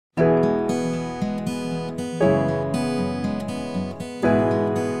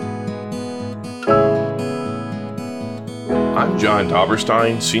John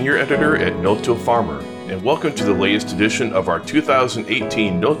Dauberstein, Senior Editor at No-Till Farmer, and welcome to the latest edition of our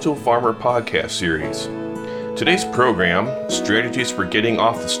 2018 No-Till Farmer podcast series. Today's program, Strategies for Getting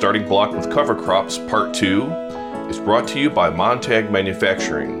Off the Starting Block with Cover Crops, Part 2, is brought to you by Montag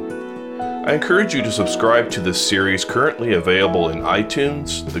Manufacturing. I encourage you to subscribe to this series currently available in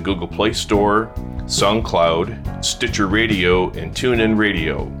iTunes, the Google Play Store, SoundCloud, Stitcher Radio, and TuneIn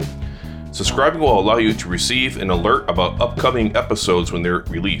Radio. Subscribing will allow you to receive an alert about upcoming episodes when they're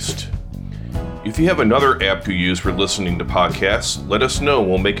released. If you have another app you use for listening to podcasts, let us know and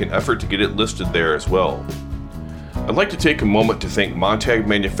we'll make an effort to get it listed there as well. I'd like to take a moment to thank Montag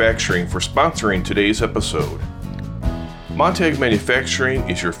Manufacturing for sponsoring today's episode. Montag Manufacturing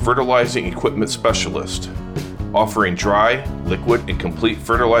is your fertilizing equipment specialist, offering dry, liquid, and complete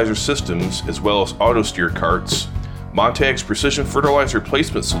fertilizer systems as well as auto-steer carts. Montag's precision fertilizer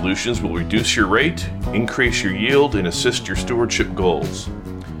placement solutions will reduce your rate, increase your yield, and assist your stewardship goals.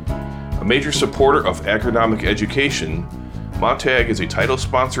 A major supporter of agronomic education, Montag is a title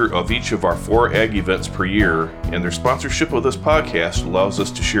sponsor of each of our 4 ag events per year, and their sponsorship of this podcast allows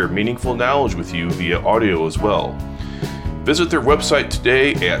us to share meaningful knowledge with you via audio as well. Visit their website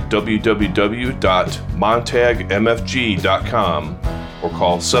today at www.montagmfg.com or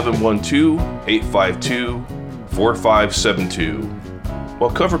call 712-852-4572. While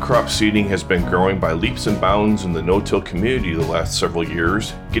cover crop seeding has been growing by leaps and bounds in the no-till community the last several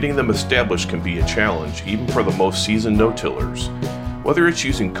years, getting them established can be a challenge even for the most seasoned no-tillers. Whether it's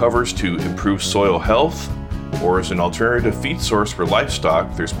using covers to improve soil health or as an alternative feed source for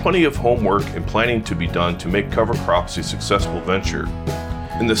livestock, there's plenty of homework and planning to be done to make cover crops a successful venture.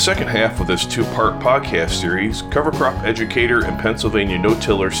 In the second half of this 2-part podcast series, cover crop educator and Pennsylvania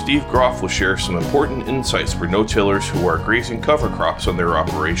no-tiller Steve Groff will share some important insights for no-tillers who are grazing cover crops on their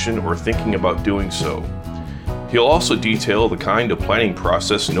operation or thinking about doing so. He'll also detail the kind of planning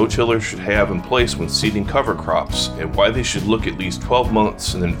process no-tillers should have in place when seeding cover crops and why they should look at least 12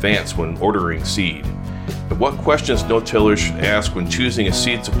 months in advance when ordering seed, and what questions no-tillers should ask when choosing a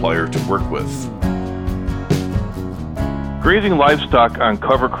seed supplier to work with. Grazing livestock on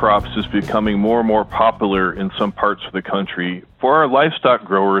cover crops is becoming more and more popular in some parts of the country. For our livestock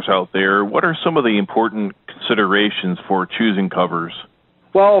growers out there, what are some of the important considerations for choosing covers?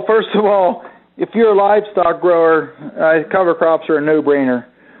 Well, first of all, if you're a livestock grower, cover crops are a no-brainer.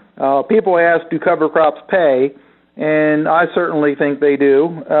 People ask, do cover crops pay? And I certainly think they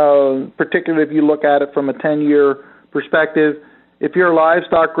do, particularly if you look at it from a 10-year perspective. If you're a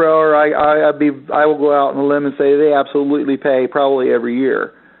livestock grower, I will go out on a limb and say they absolutely pay probably every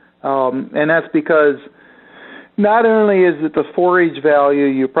year. And that's because not only is it the forage value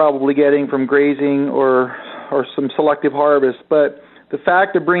you're probably getting from grazing or some selective harvest, but the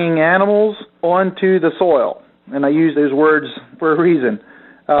fact of bringing animals onto the soil, and I use those words for a reason.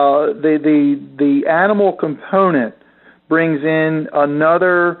 The animal component brings in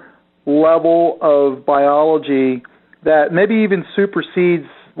another level of biology that maybe even supersedes,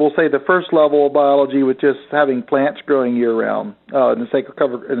 we'll say, the first level of biology with just having plants growing year-round in the sake of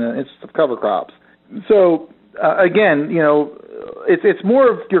cover crops. So again, it's more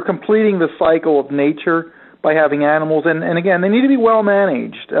of you're completing the cycle of nature by having animals, and again, they need to be well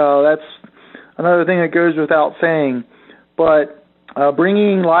managed. That's another thing that goes without saying. But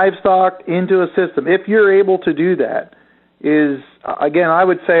bringing livestock into a system, if you're able to do that, is again, I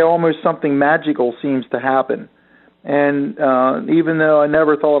would say almost something magical seems to happen. And even though I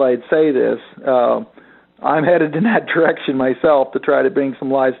never thought I'd say this, I'm headed in that direction myself to try to bring some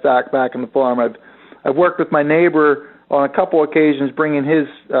livestock back on the farm. I've worked with my neighbor on a couple occasions bringing his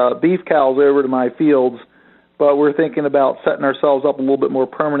beef cows over to my fields, but we're thinking about setting ourselves up a little bit more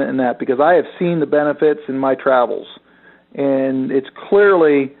permanent in that because I have seen the benefits in my travels. And it's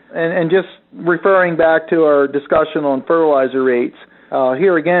clearly, and just referring back to our discussion on fertilizer rates,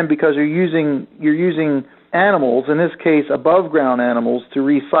 here again, because you're using animals, in this case above ground animals, to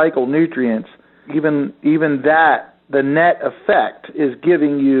recycle nutrients, even that, the net effect is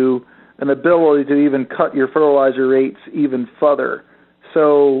giving you an ability to even cut your fertilizer rates even further.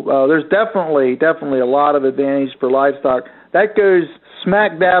 So there's definitely a lot of advantage for livestock. That goes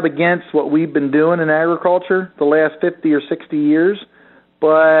smack dab against what we've been doing in agriculture the last 50 or 60 years.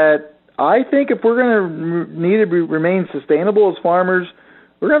 But I think if we're going to need to remain sustainable as farmers,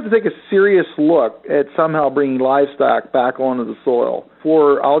 we're going to have to take a serious look at somehow bringing livestock back onto the soil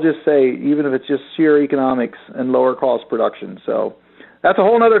for, I'll just say, even if it's just sheer economics and lower cost production. So that's a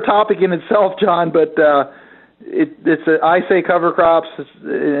whole other topic in itself, John, but I say cover crops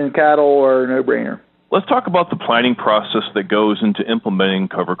and cattle are a no-brainer. Let's talk about the planning process that goes into implementing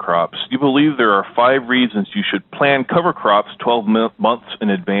cover crops. You believe there are 5 reasons you should plan cover crops 12 months in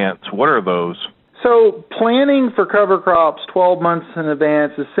advance. What are those? So planning for cover crops 12 months in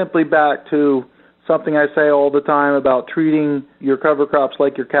advance is simply back to something I say all the time about treating your cover crops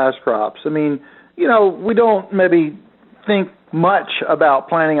like your cash crops. I mean, we don't maybe think much about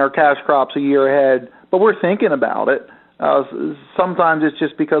planning our cash crops a year ahead, but we're thinking about it. Sometimes it's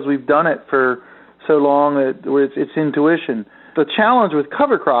just because we've done it for so long that it's intuition. The challenge with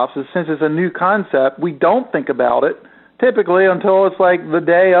cover crops is since it's a new concept, we don't think about it typically until it's like the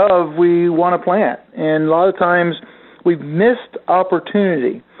day of we want to plant. And a lot of times we've missed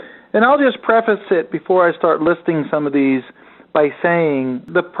opportunity. And I'll just preface it before I start listing some of these by saying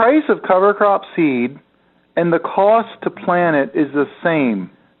the price of cover crop seed and the cost to plant it is the same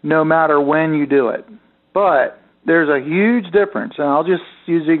no matter when you do it. But there's a huge difference, and I'll just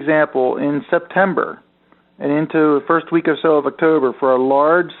use the example in September and into the first week or so of October for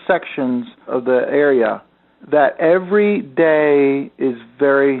large sections of the area that every day is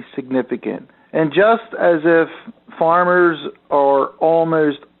very significant. And just as if farmers are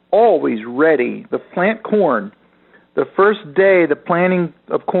almost always ready to plant corn, the first day the planting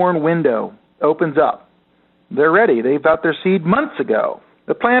of corn window opens up, they're ready. They've got their seed months ago.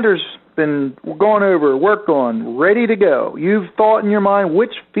 The planter's been gone over, worked on, ready to go. You've thought in your mind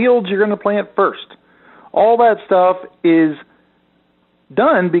which fields you're going to plant first. All that stuff is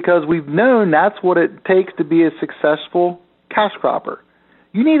done because we've known that's what it takes to be a successful cash cropper.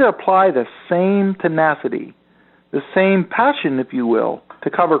 You need to apply the same tenacity, the same passion, if you will, to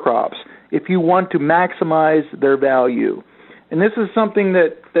cover crops if you want to maximize their value. And this is something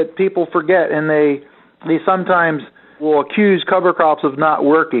that people forget, and they sometimes will accuse cover crops of not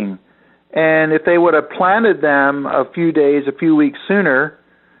working. And if they would have planted them a few days, a few weeks sooner,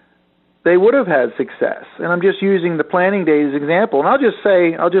 they would have had success. And I'm just using the planting days as an example. And I'll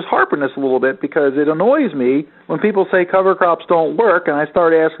just harp on this a little bit because it annoys me when people say cover crops don't work and I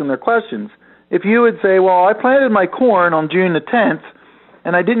start asking their questions. If you would say, well, I planted my corn on June the 10th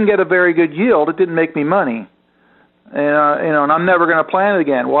and I didn't get a very good yield, it didn't make me money. And I'm never going to plant it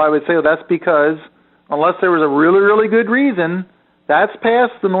again. Well, I would say, well, that's because unless there was a really, really good reason, that's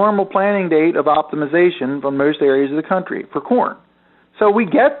past the normal planting date of optimization from most areas of the country for corn. So we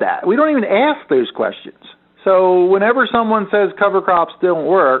get that. We don't even ask those questions. So whenever someone says cover crops don't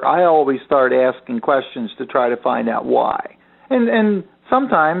work, I always start asking questions to try to find out why. And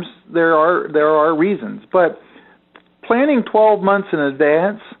sometimes there are reasons, but planning 12 months in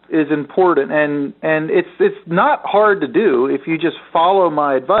advance is important, and it's not hard to do if you just follow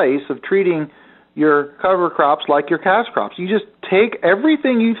my advice of treating your cover crops like your cash crops. You just take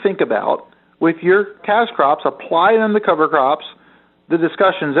everything you think about with your cash crops, apply them to cover crops, the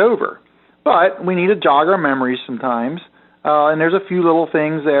discussion's over. But we need to jog our memories sometimes, and there's a few little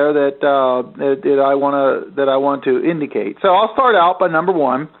things there that I want to indicate. So I'll start out by number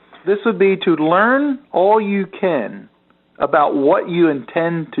 1. This would be to learn all you can about what you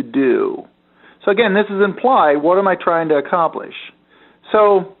intend to do. So again, this is implied. What am I trying to accomplish?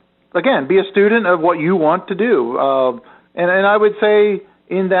 So again, be a student of what you want to do. And I would say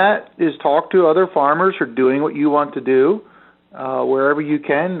in that is talk to other farmers who are doing what you want to do, wherever you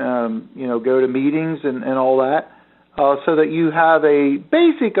can, go to meetings and all that, so that you have a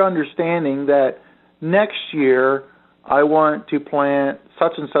basic understanding that next year I want to plant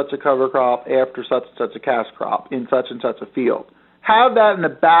such and such a cover crop after such and such a cash crop in such and such a field. Have that in the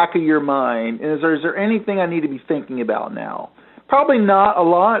back of your mind. And is there anything I need to be thinking about now? Probably not a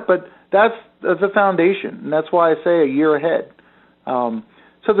lot, but that's the foundation, and that's why I say a year ahead.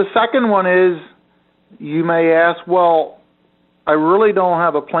 So the second one is, you may ask, well, I really don't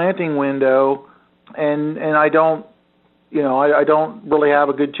have a planting window, and I don't really have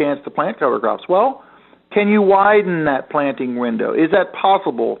a good chance to plant cover crops. Well, can you widen that planting window? Is that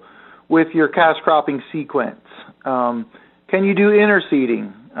possible with your cash cropping sequence? Can you do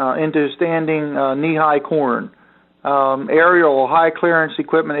interseeding into standing knee-high corn? Aerial high clearance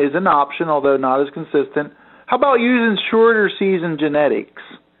equipment is an option, although not as consistent. How about using shorter season genetics?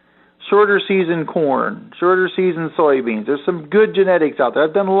 Shorter season corn, shorter season soybeans. There's some good genetics out there.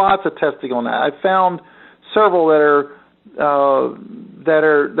 I've done lots of testing on that. I've found several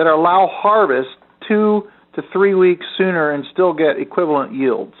that allow harvest 2 to 3 weeks sooner and still get equivalent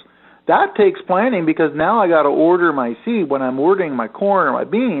yields. That takes planning because now I got to order my seed. When I'm ordering my corn or my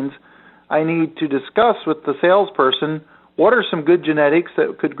beans, I need to discuss with the salesperson what are some good genetics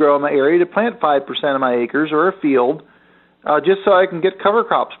that could grow in my area to plant 5% of my acres or a field, just so I can get cover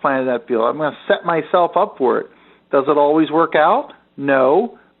crops planted in that field. I'm going to set myself up for it. Does it always work out?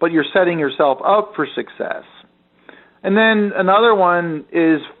 No, but you're setting yourself up for success. And then another one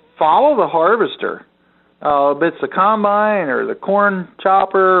is follow the harvester. If it's the combine or the corn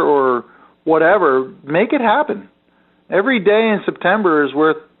chopper or whatever, make it happen. Every day in September is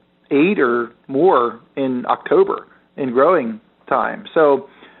worth 8 or more in October in growing time. So,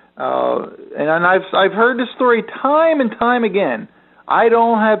 and I've heard this story time and time again. I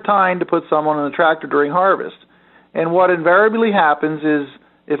don't have time to put someone on a tractor during harvest. And what invariably happens is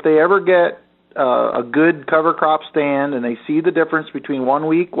if they ever get a good cover crop stand and they see the difference between 1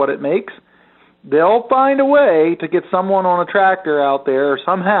 week, what it makes, they'll find a way to get someone on a tractor out there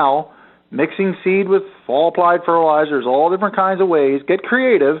somehow mixing seed with fall-applied fertilizers, all different kinds of ways. Get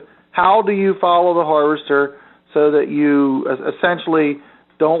creative. How do you follow the harvester so that you essentially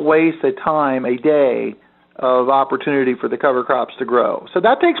don't waste a day of opportunity for the cover crops to grow? So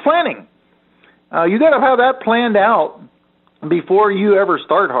that takes planning. You got to have that planned out before you ever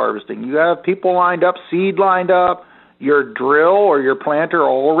start harvesting. You have people lined up, seed lined up, your drill or your planter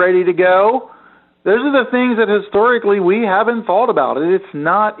all ready to go. Those are the things that historically we haven't thought about. It's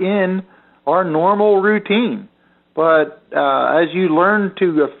not in our normal routine. But as you learn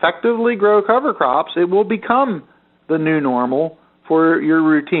to effectively grow cover crops, it will become the new normal for your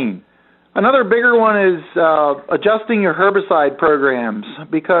routine. Another bigger one is adjusting your herbicide programs,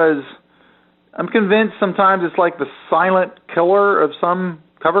 because I'm convinced sometimes it's like the silent killer of some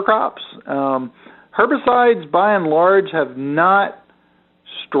cover crops. Herbicides, by and large, have not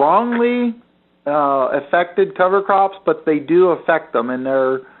strongly affected cover crops, but they do affect them, and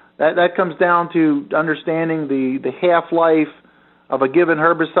that comes down to understanding the half-life of a given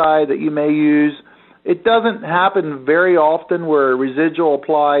herbicide that you may use. It doesn't happen very often where a residual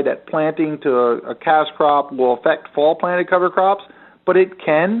applied at planting to a cast crop will affect fall-planted cover crops, but it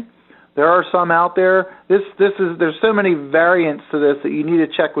can. There are some out there. There's so many variants to this that you need to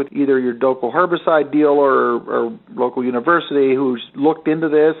check with either your local herbicide dealer or local university who's looked into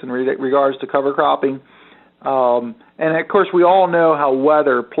this in regards to cover cropping. And of course, we all know how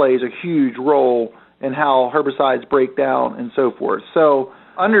weather plays a huge role in how herbicides break down and so forth. So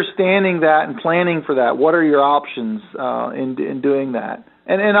understanding that and planning for that, what are your options in doing that?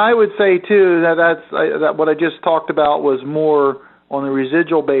 And I would say too that what I just talked about was more on the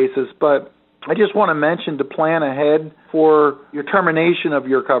residual basis, but I just want to mention to plan ahead for your termination of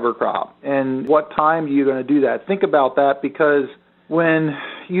your cover crop and what time you're going to do that. Think about that, because when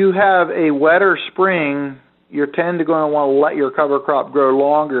you have a wetter spring, you're going to want to let your cover crop grow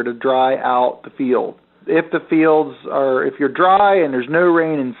longer to dry out the field. If you're dry and there's no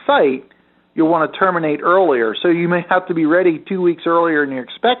rain in sight, you'll want to terminate earlier. So you may have to be ready 2 weeks earlier than you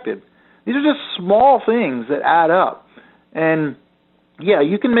expected. These are just small things that add up. And yeah,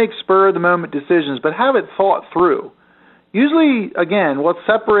 you can make spur-of-the-moment decisions, but have it thought through. Usually, again, what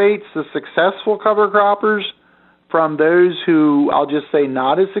separates the successful cover croppers from those who, I'll just say,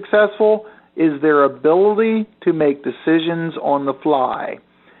 not as successful is their ability to make decisions on the fly.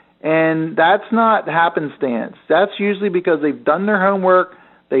 And that's not happenstance. That's usually because they've done their homework,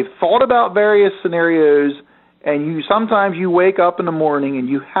 they've thought about various scenarios, and sometimes you wake up in the morning and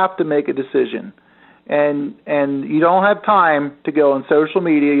you have to make a decision. And you don't have time to go on social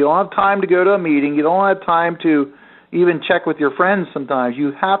media. You don't have time to go to a meeting. You don't have time to even check with your friends sometimes.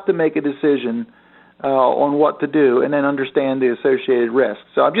 You have to make a decision on what to do and then understand the associated risks.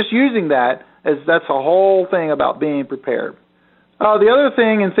 So I'm just using that as that's a whole thing about being prepared. The other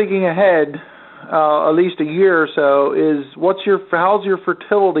thing in thinking ahead, at least a year or so, is how's your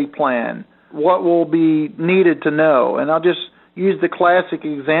fertility plan? What will be needed to know? And I'll just use the classic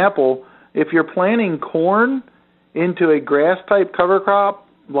example. If you're planting corn into a grass-type cover crop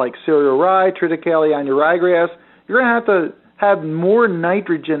like cereal rye, triticale, ryegrass, you're going to have more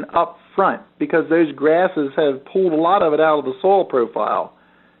nitrogen up front because those grasses have pulled a lot of it out of the soil profile.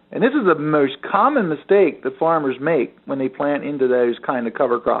 And this is the most common mistake that farmers make when they plant into those kind of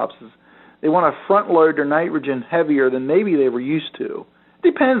cover crops. Is they want to front-load their nitrogen heavier than maybe they were used to.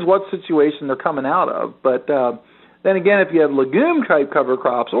 It depends what situation they're coming out of, but then again, if you have legume-type cover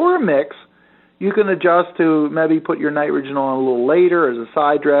crops or a mix, you can adjust to maybe put your nitrogen on a little later as a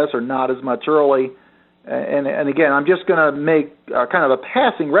side dress or not as much early. And again, I'm just going to make kind of a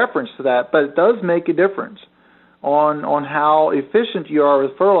passing reference to that, but it does make a difference on how efficient you are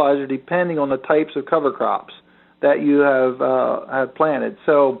with fertilizer depending on the types of cover crops that you have planted.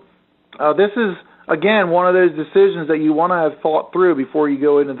 So this is, again, one of those decisions that you want to have thought through before you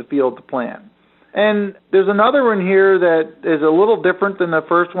go into the field to plant. And there's another one here that is a little different than the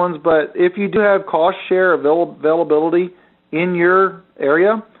first ones, but if you do have cost share availability in your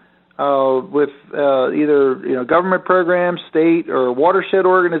area, with either government programs, state or watershed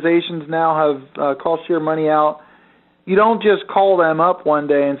organizations now have cost share money out. You don't just call them up one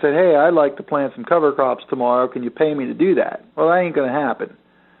day and say, hey, I'd like to plant some cover crops tomorrow. Can you pay me to do that? Well, that ain't going to happen.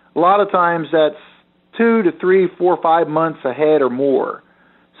 A lot of times that's 2 to 3, 4, 5 months ahead or more.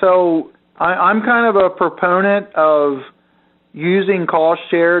 So I'm kind of a proponent of using cost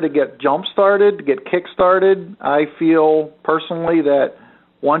share to get jump started, to get kick started. I feel personally that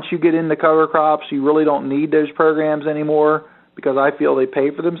once you get into cover crops, you really don't need those programs anymore because I feel they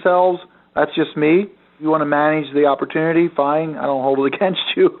pay for themselves. That's just me. If you want to manage the opportunity, fine. I don't hold it against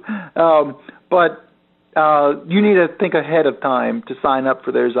you. But you need to think ahead of time to sign up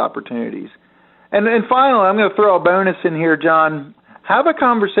for those opportunities. And finally, I'm going to throw a bonus in here, John. Have a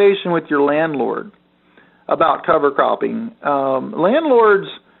conversation with your landlord about cover cropping. Landlords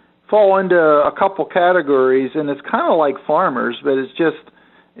fall into a couple categories, and it's kind of like farmers, but it's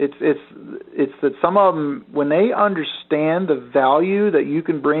that some of them, when they understand the value that you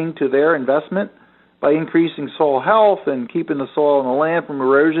can bring to their investment by increasing soil health and keeping the soil and the land from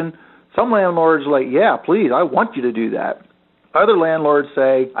erosion, some landlords are like, yeah, please, I want you to do that. Other landlords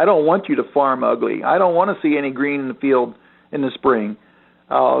say, I don't want you to farm ugly. I don't want to see any green in the field in the spring.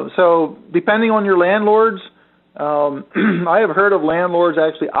 So depending on your landlords, I have heard of landlords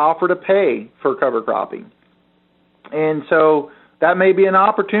actually offer to pay for cover cropping. And so that may be an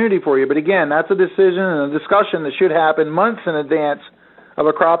opportunity for you. But again, that's a decision and a discussion that should happen months in advance of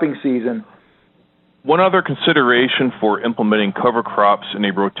a cropping season. One other consideration for implementing cover crops in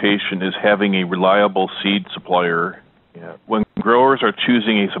a rotation is having a reliable seed supplier. When growers are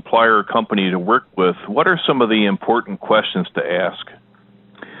choosing a supplier or company to work with, what are some of the important questions to ask?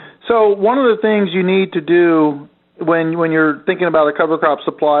 So one of the things you need to do when you're thinking about a cover crop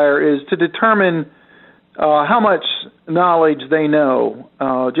supplier is to determine how much knowledge they know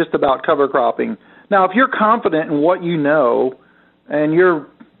just about cover cropping. Now, if you're confident in what you know and you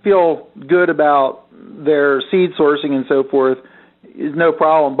feel good about their seed sourcing and so forth, is no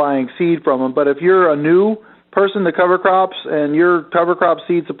problem buying seed from them. But if you're a new person to cover crops and your cover crop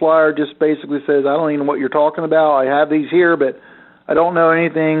seed supplier just basically says, I don't even know what you're talking about, I have these here, but I don't know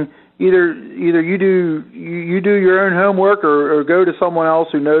anything, either you do your own homework or go to someone else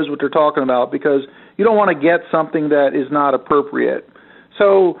who knows what they're talking about, because you don't want to get something that is not appropriate.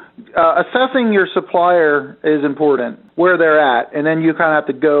 So assessing your supplier is important, where they're at, and then you kind of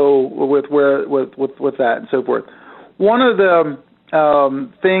have to go with that and so forth. One of the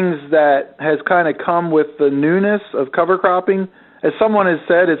things that has kind of come with the newness of cover cropping, as someone has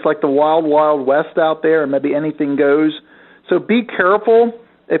said, it's like the wild, wild west out there, and maybe anything goes. So be careful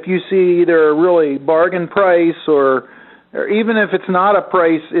if you see either a really bargain price or even if it's not a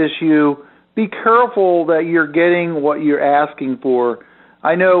price issue, be careful that you're getting what you're asking for.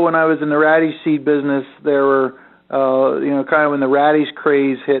 I know when I was in the radish seed business, there were, kind of when the radish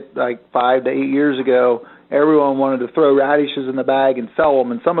craze hit like 5 to 8 years ago, everyone wanted to throw radishes in the bag and sell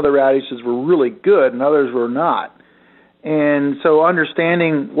them, and some of the radishes were really good and others were not. And so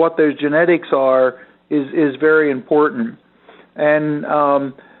understanding what those genetics are is very important. And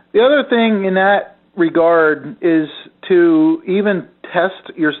the other thing in that regard is to even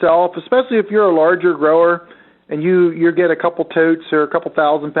test yourself, especially if you're a larger grower and you get a couple totes or a couple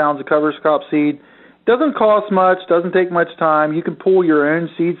 1,000 pounds of cover crop seed. It doesn't cost much, doesn't take much time. You can pull your own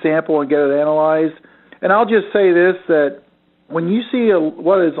seed sample and get it analyzed. And I'll just say this, that when you see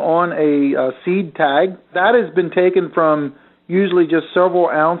what is on a seed tag, that has been taken from usually just several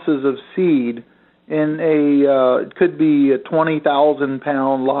ounces of seed in it could be a 20,000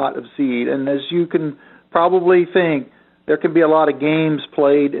 pound lot of seed. And as you can probably think, there can be a lot of games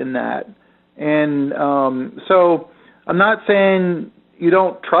played in that. And so I'm not saying you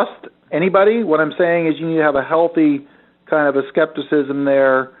don't trust anybody. What I'm saying is you need to have a healthy kind of a skepticism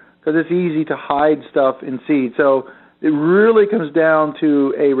there, because it's easy to hide stuff in seed. So it really comes down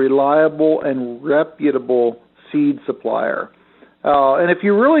to a reliable and reputable seed supplier. And if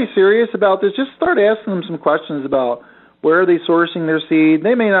you're really serious about this, just start asking them some questions about where are they sourcing their seed.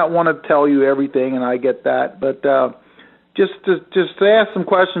 They may not want to tell you everything, and I get that, but just to ask some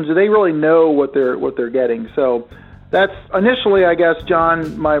questions. Do they really know what they're getting? So that's initially, I guess,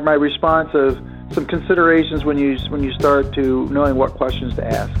 John, my response of some considerations when you start to knowing what questions to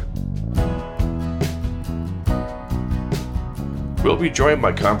ask. We'll be joined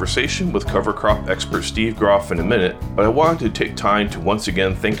by conversation with cover crop expert Steve Groff in a minute, but I wanted to take time to once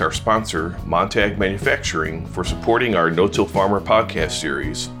again thank our sponsor, Montag Manufacturing, for supporting our No-Till Farmer podcast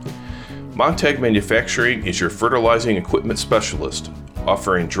series. Montag Manufacturing is your fertilizing equipment specialist,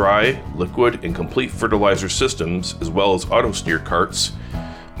 offering dry, liquid, and complete fertilizer systems, as well as auto steer carts.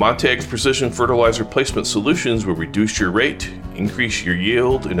 Montag's precision fertilizer placement solutions will reduce your rate, increase your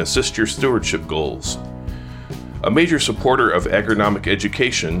yield, and assist your stewardship goals. A major supporter of agronomic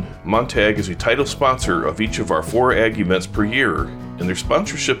education, Montag is a title sponsor of each of our 4 ag events per year, and their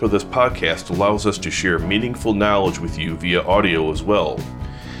sponsorship of this podcast allows us to share meaningful knowledge with you via audio as well.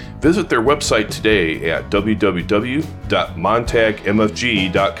 Visit their website today at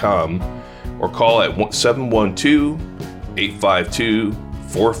www.montagmfg.com or call at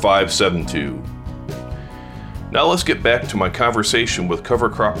 712-852-4572. Now let's get back to my conversation with cover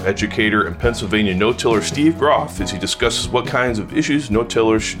crop educator and Pennsylvania no-tiller Steve Groff as he discusses what kinds of issues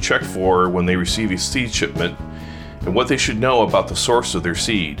no-tillers should check for when they receive a seed shipment and what they should know about the source of their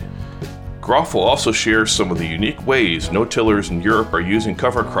seed. Groff will also share some of the unique ways no-tillers in Europe are using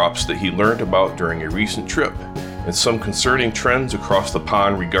cover crops that he learned about during a recent trip, and some concerning trends across the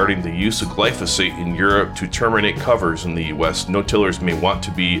pond regarding the use of glyphosate in Europe to terminate covers in the U.S. no-tillers may want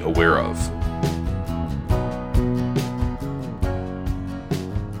to be aware of.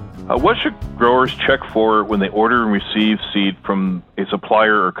 What should growers check for when they order and receive seed from a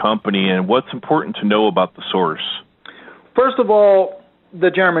supplier or company, and what's important to know about the source? First of all, the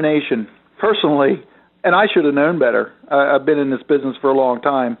germination. Personally, and I should have known better. I've been in this business for a long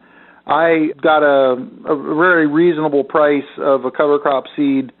time. I got a very reasonable price of a cover crop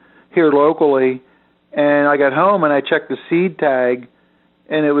seed here locally, and I got home and I checked the seed tag,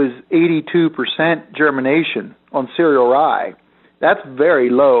 and it was 82% germination on cereal rye. That's very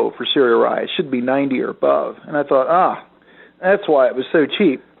low for cereal rye. It should be 90 or above. And I thought, that's why it was so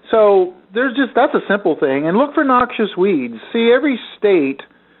cheap. So that's a simple thing. And look for noxious weeds. See, every state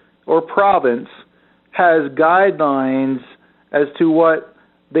or province has guidelines as to what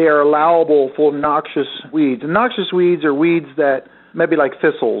they are allowable for noxious weeds. And noxious weeds are weeds that maybe like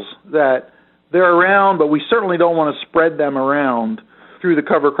thistles, that they're around, but we certainly don't want to spread them around through the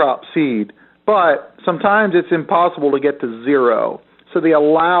cover crop seed. But sometimes it's impossible to get to zero. So they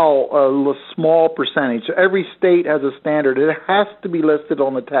allow a small percentage. So every state has a standard. It has to be listed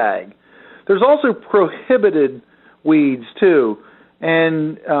on the tag. There's also prohibited weeds too.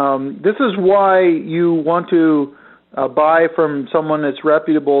 And this is why you want to buy from someone that's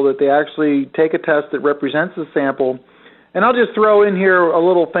reputable, that they actually take a test that represents the sample. And I'll just throw in here a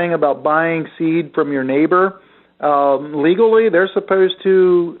little thing about buying seed from your neighbor. Legally, they're supposed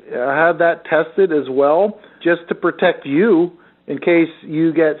to have that tested as well, just to protect you in case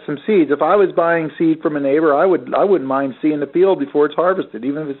you get some seeds. If I was buying seed from a neighbor, I wouldn't mind seeing the field before it's harvested,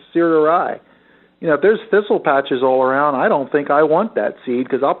 even if it's cereal rye. You know, if there's thistle patches all around, I don't think I want that seed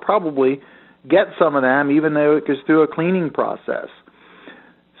because I'll probably get some of them even though it goes through a cleaning process.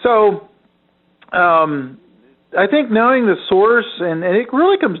 So I think knowing the source, and it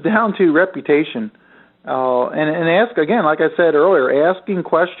really comes down to reputation, and ask, again, like I said earlier, asking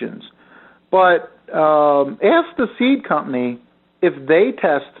questions. But ask the seed company if they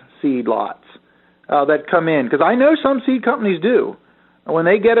test seed lots that come in, because I know some seed companies do. When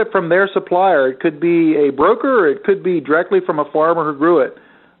they get it from their supplier, it could be a broker, or it could be directly from a farmer who grew it.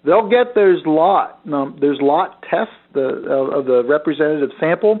 They'll get those lot tests of the representative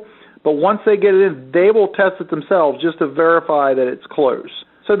sample, but once they get it in, they will test it themselves just to verify that it's close.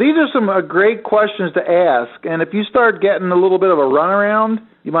 So these are some great questions to ask, and if you start getting a little bit of a runaround,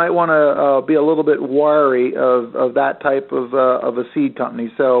 you might want to be a little bit wary of that type of a seed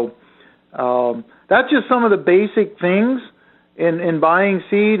company. So that's just some of the basic things in buying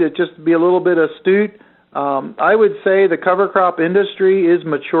seed. It just be a little bit astute. I would say the cover crop industry is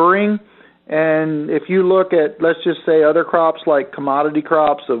maturing, and if you look at, let's just say, other crops like commodity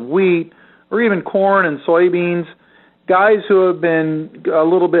crops of wheat or even corn and soybeans, guys who have been a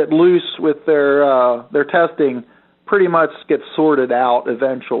little bit loose with their testing pretty much get sorted out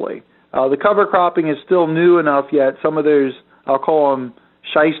eventually. The cover cropping is still new enough yet. Some of those, I'll call them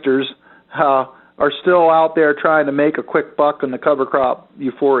shysters, are still out there trying to make a quick buck in the cover crop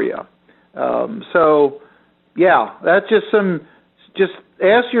euphoria. So, yeah, that's just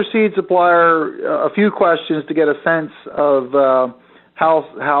ask your seed supplier a few questions to get a sense of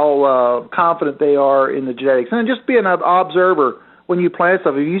how confident they are in the genetics. And just be an observer when you plant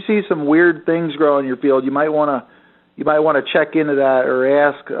stuff. If you see some weird things grow in your field, you might want to check into that or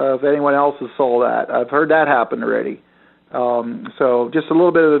ask if anyone else has saw that. I've heard that happen already. So just a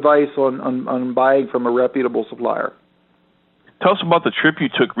little bit of advice on buying from a reputable supplier. Tell us about the trip you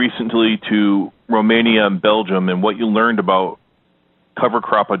took recently to Romania and Belgium and what you learned about cover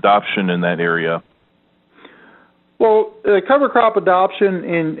crop adoption in that area. Well, cover crop adoption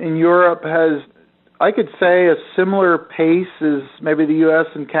in Europe has, I could say, a similar pace as maybe the U.S.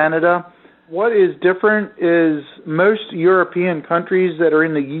 and Canada. What is different is most European countries that are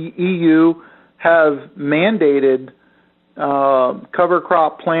in the EU have mandated cover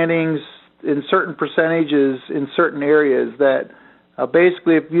crop plantings in certain percentages in certain areas that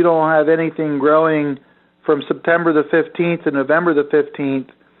basically if you don't have anything growing from September the 15th to November the 15th,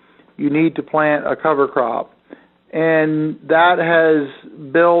 you need to plant a cover crop. And that has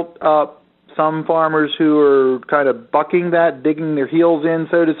built up some farmers who are kind of bucking that, digging their heels in,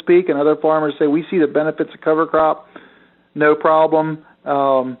 so to speak, and other farmers say, we see the benefits of cover crop, no problem.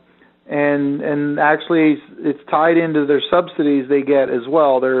 And actually it's tied into their subsidies they get as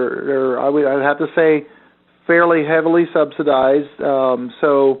well. I'd have to say fairly heavily subsidized.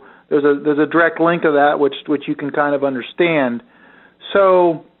 So there's a direct link of that which you can kind of understand.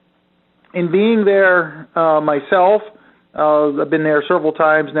 So in being there myself, I've been there several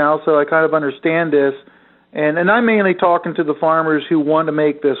times now, so I kind of understand this. And I'm mainly talking to the farmers who want to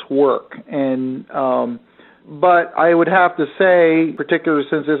make this work. But I would have to say, particularly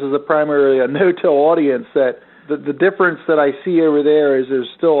since this is primarily a no-till audience, that the difference that I see over there is there's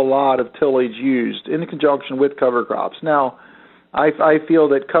still a lot of tillage used in conjunction with cover crops. Now, I feel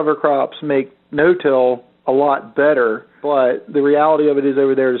that cover crops make no-till a lot better, but the reality of it is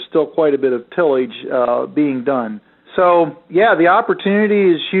over there there's still quite a bit of tillage being done. So, yeah, the opportunity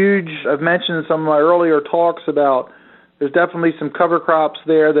is huge. I've mentioned in some of my earlier talks about there's definitely some cover crops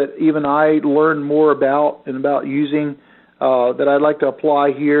there that even I learned more about and about using that I'd like to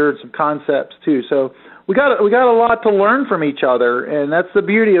apply here, and some concepts too. So we got a lot to learn from each other, and that's the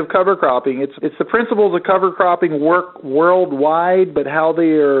beauty of cover cropping. It's the principles of cover cropping work worldwide, but how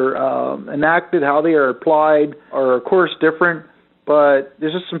they are enacted, how they are applied are of course different. But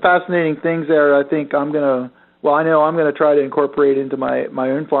there's just some fascinating things there. I think I know I'm going to try to incorporate into my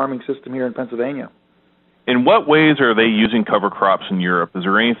own farming system here in Pennsylvania. In what ways are they using cover crops in Europe? Is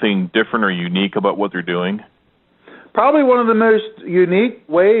there anything different or unique about what they're doing? Probably one of the most unique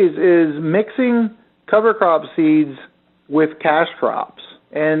ways is mixing cover crop seeds with cash crops,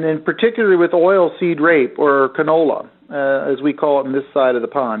 and in particular with oilseed rape or canola, as we call it on this side of the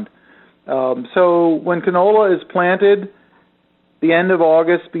pond. So when canola is planted, the end of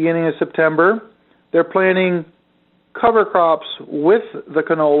August, beginning of September, they're planting cover crops with the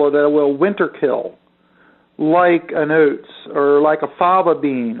canola that will winter kill, like an oats or like a fava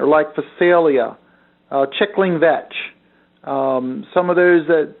bean or like phacelia, chickling vetch. Some of those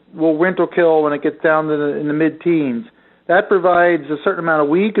that will winter kill when it gets down to in the mid-teens. That provides a certain amount of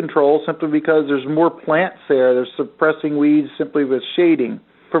weed control simply because there's more plants there. They're suppressing weeds simply with shading.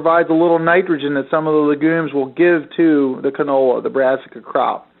 Provides a little nitrogen that some of the legumes will give to the canola, the brassica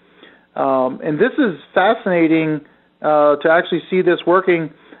crop. And this is fascinating to actually see this working.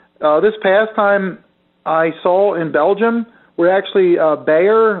 This past time I saw in Belgium, where actually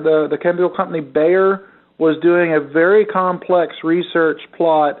Bayer, the chemical company Bayer, was doing a very complex research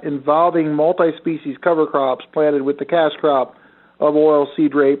plot involving multi-species cover crops planted with the cash crop of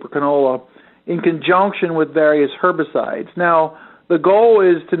oilseed rape or canola in conjunction with various herbicides. Now, the goal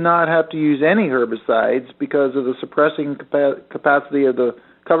is to not have to use any herbicides because of the suppressing capacity of the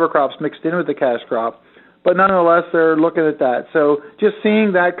cover crops mixed in with the cash crop, but nonetheless, they're looking at that. So just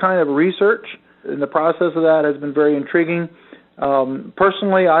seeing that kind of research and the process of that has been very intriguing.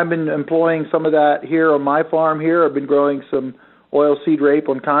 Personally, I've been employing some of that here on my farm here. I've been growing some oilseed rape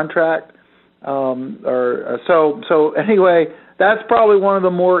on contract. So anyway, that's probably one of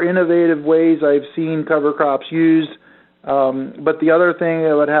the more innovative ways I've seen cover crops used. But the other thing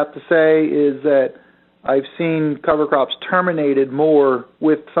I would have to say is that I've seen cover crops terminated more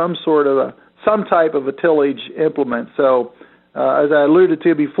with some type of a tillage implement. So as I alluded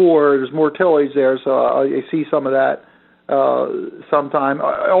to before, there's more tillage there, so I see some of that sometime,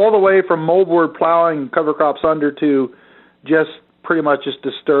 all the way from moldboard plowing cover crops under to just pretty much just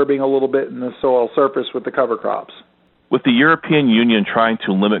disturbing a little bit in the soil surface with the cover crops. With the European Union trying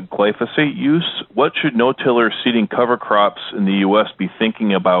to limit glyphosate use, what should no-tillers seeding cover crops in the U.S. be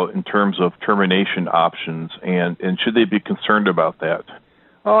thinking about in terms of termination options, and should they be concerned about that?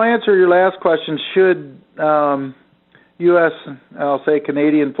 I'll answer your last question. Should U.S., I'll say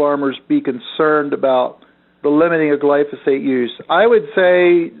Canadian farmers be concerned about the limiting of glyphosate use? I would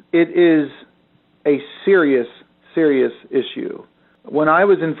say it is a serious issue. When I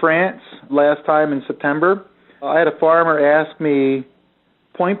was in France last time in September, I had a farmer ask me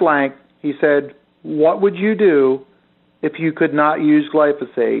point blank, he said, what would you do if you could not use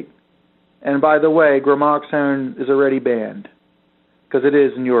glyphosate? And by the way, Gramoxone is already banned, because it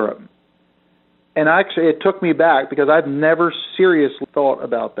is in Europe. And actually, it took me back because I've never seriously thought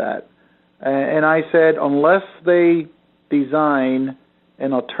about that. And I said, unless they design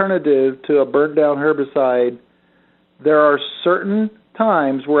an alternative to a burnt down herbicide, there are certain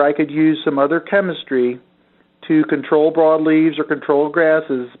times where I could use some other chemistry to control broadleaves or control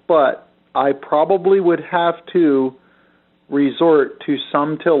grasses, but I probably would have to resort to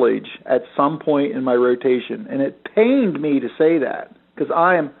some tillage at some point in my rotation. And it pained me to say that because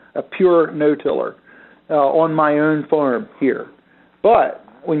I am a pure no-tiller on my own farm here. But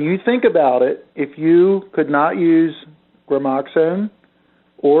when you think about it, if you could not use Gramoxone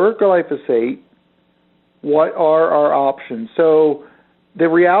or glyphosate, what are our options? So the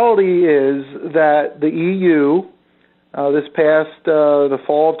reality is that the EU, this past the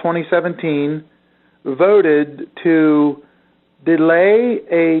fall of 2017, voted to delay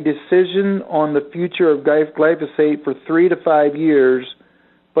a decision on the future of glyphosate for 3 to 5 years,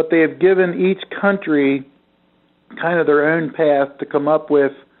 but they have given each country kind of their own path to come up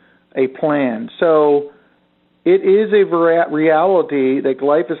with a plan. So it is a reality that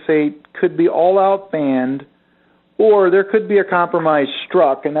glyphosate could be all out banned, or there could be a compromise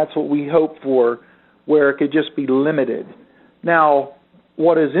struck, and that's what we hope for, where it could just be limited. Now,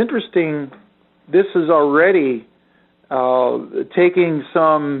 what is interesting, this is already taking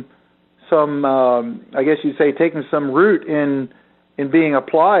some I guess you'd say taking some root in being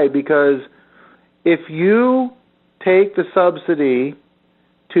applied, because if you take the subsidy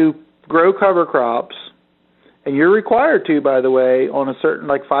to grow cover crops, and you're required to, by the way, on a certain,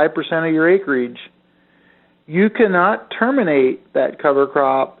 like 5% of your acreage, you cannot terminate that cover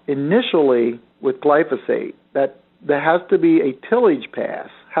crop initially with glyphosate. That there has to be a tillage pass,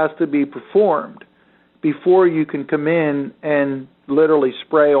 has to be performed before you can come in and literally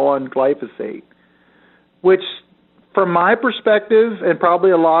spray on glyphosate, which from my perspective, and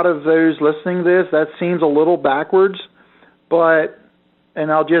probably a lot of those listening to this, that seems a little backwards, but,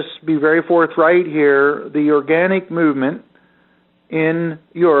 and I'll just be very forthright here, the organic movement in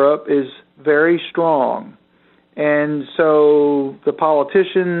Europe is very strong. And so the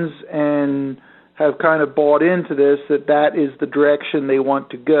politicians and have kind of bought into this, that is the direction they want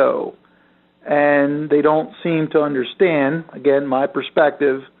to go. And they don't seem to understand, again, my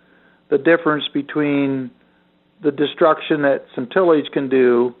perspective, the difference between the destruction that some tillage can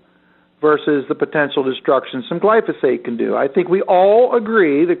do versus the potential destruction some glyphosate can do. I think we all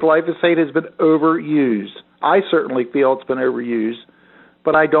agree that glyphosate has been overused. I certainly feel it's been overused,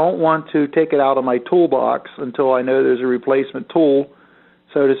 but I don't want to take it out of my toolbox until I know there's a replacement tool,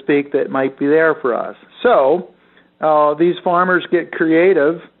 so to speak, that might be there for us. So these farmers get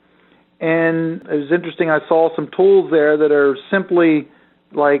creative, and it was interesting, I saw some tools there that are simply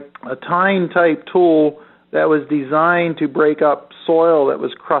like a tine type tool that was designed to break up soil that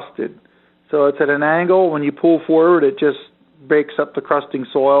was crusted. So it's at an angle. When you pull forward, it just breaks up the crusting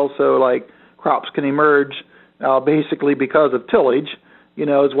soil, so like crops can emerge basically because of tillage,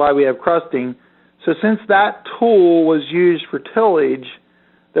 is why we have crusting. So since that tool was used for tillage,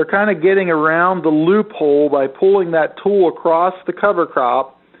 they're kind of getting around the loophole by pulling that tool across the cover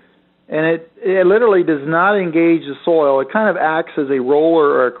crop, and it literally does not engage the soil. It kind of acts as a roller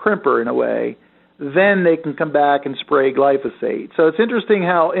or a crimper in a way. Then they can come back and spray glyphosate. So it's interesting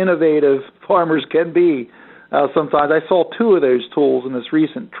how innovative farmers can be sometimes. I saw 2 of those tools in this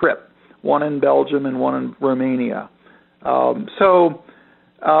recent trip, one in Belgium and one in Romania.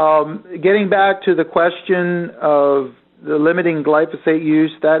 Getting back to the question of the limiting glyphosate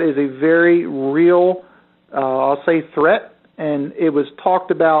use, that is a very real, I'll say, threat, and it was talked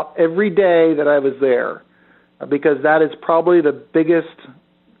about every day that I was there, because that is probably the biggest,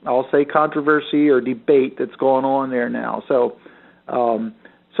 I'll say, controversy or debate that's going on there now. So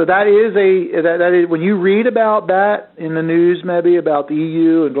that is when you read about that in the news, maybe about the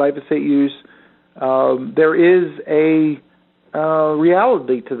EU and glyphosate use, there is a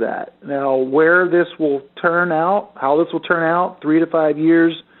reality to that. Now, where this will turn out, how this will turn out, 3 to 5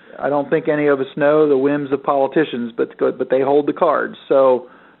 years, I don't think any of us know the whims of politicians, but they hold the cards. So,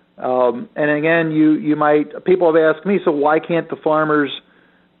 and again, you might, people have asked me, so why can't the farmers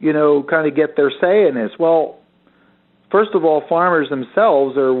kind of get their say in this? Well, first of all, farmers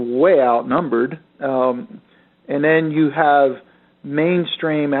themselves are way outnumbered. And then you have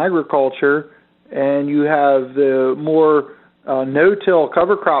mainstream agriculture, and you have the more no-till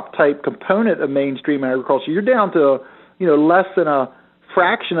cover crop type component of mainstream agriculture. You're down to, less than a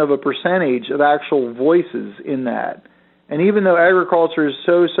fraction of a percentage of actual voices in that. And even though agriculture is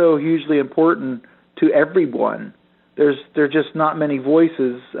so hugely important to everyone, there are just not many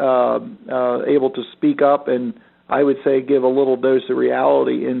voices able to speak up and, I would say, give a little dose of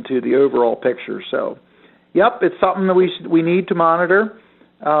reality into the overall picture. So, yep, it's something that we need to monitor.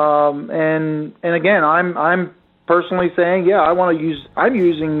 And again, I'm personally saying, yeah, I'm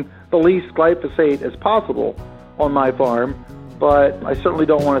using the least glyphosate as possible on my farm, but I certainly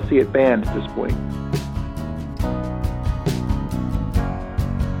don't want to see it banned at this point.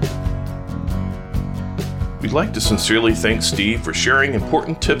 We'd like to sincerely thank Steve for sharing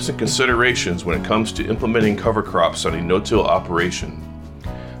important tips and considerations when it comes to implementing cover crops on a no-till operation.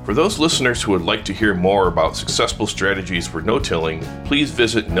 For those listeners who would like to hear more about successful strategies for no-tilling, please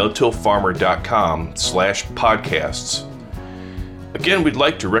visit no-tillfarmer.com/podcasts. Again, we'd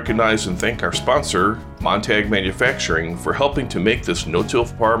like to recognize and thank our sponsor, Montag Manufacturing, for helping to make this No-Till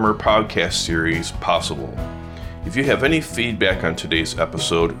Farmer podcast series possible. If you have any feedback on today's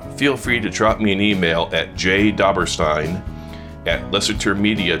episode, feel free to drop me an email at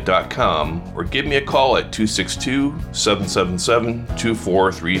jdauberstein@lessetermedia.com or give me a call at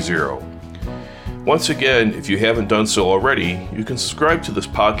 262-777-2430. Once again, if you haven't done so already, you can subscribe to this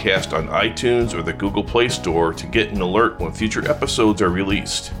podcast on iTunes or the Google Play Store to get an alert when future episodes are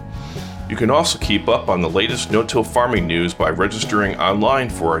released. You can also keep up on the latest no-till farming news by registering online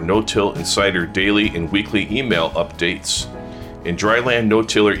for our No-Till Insider daily and weekly email updates and Dryland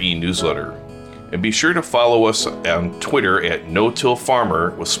No-Tiller e-newsletter. And be sure to follow us on Twitter at No-Till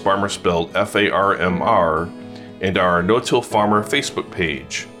Farmer, with Sparmer spelled F-A-R-M-R, and our No-Till Farmer Facebook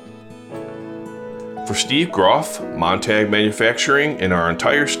page. For Steve Groff, Montag Manufacturing, and our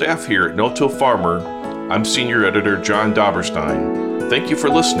entire staff here at No-Till Farmer, I'm Senior Editor John Dauberstein. Thank you for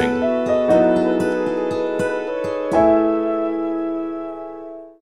listening.